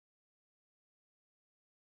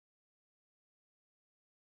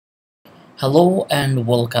Hello and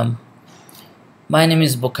welcome. My name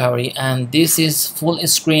is Bukhari and this is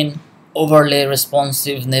Fullscreen Overlay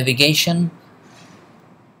Responsive Navigation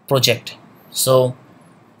project. So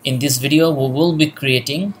in this video we will be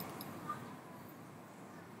creating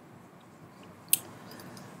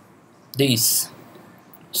this.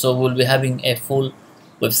 So we'll be having a full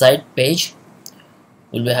website page.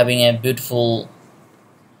 We'll be having a beautiful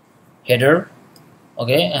header,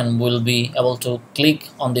 okay, and we'll be able to click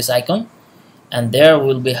on this icon, and there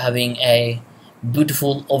we'll be having a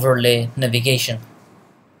beautiful overlay navigation.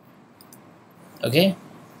 Okay,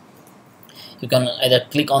 you can either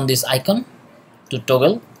click on this icon to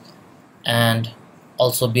toggle and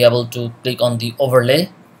also be able to click on the overlay,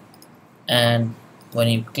 and when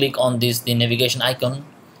you click on this, the navigation icon,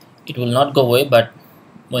 it will not go away, but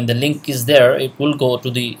when the link is there it will go to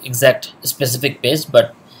the exact specific page.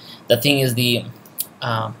 But the thing is, the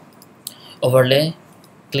overlay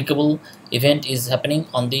clickable event is happening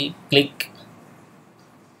on the click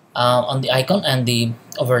on the icon and the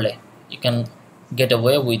overlay. You can get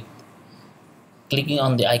away with clicking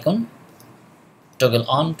on the icon, toggle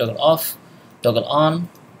on, toggle off, toggle on,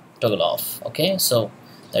 toggle off. Okay, so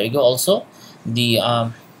there you go. Also the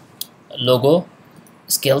logo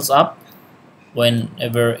scales up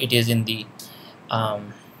whenever it is in the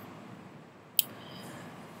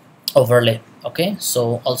overlay. Okay,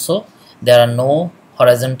 so also there are no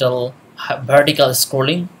horizontal vertical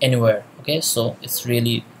scrolling anywhere. Okay, so it's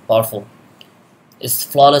really powerful. It's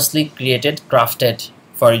flawlessly created, crafted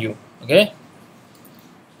for you. Okay,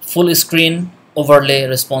 full screen overlay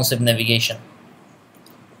responsive navigation.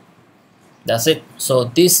 That's it. So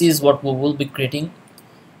this is what we will be creating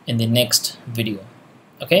in the next video.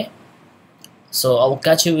 Okay, so I will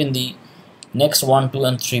catch you in the next 1, 2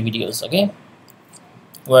 and 3 videos, okay,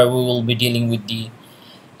 where we will be dealing with the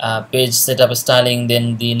page setup, styling,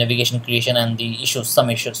 then the navigation creation and the issues, some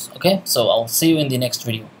issues. Okay, so I'll see you in the next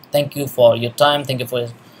video. Thank you for your time, thank you for your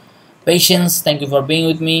patience, thank you for being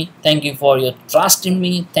with me, thank you for your trust in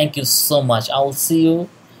me. Thank you so much. I will see you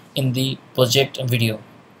in the project video.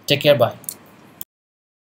 Take care, bye.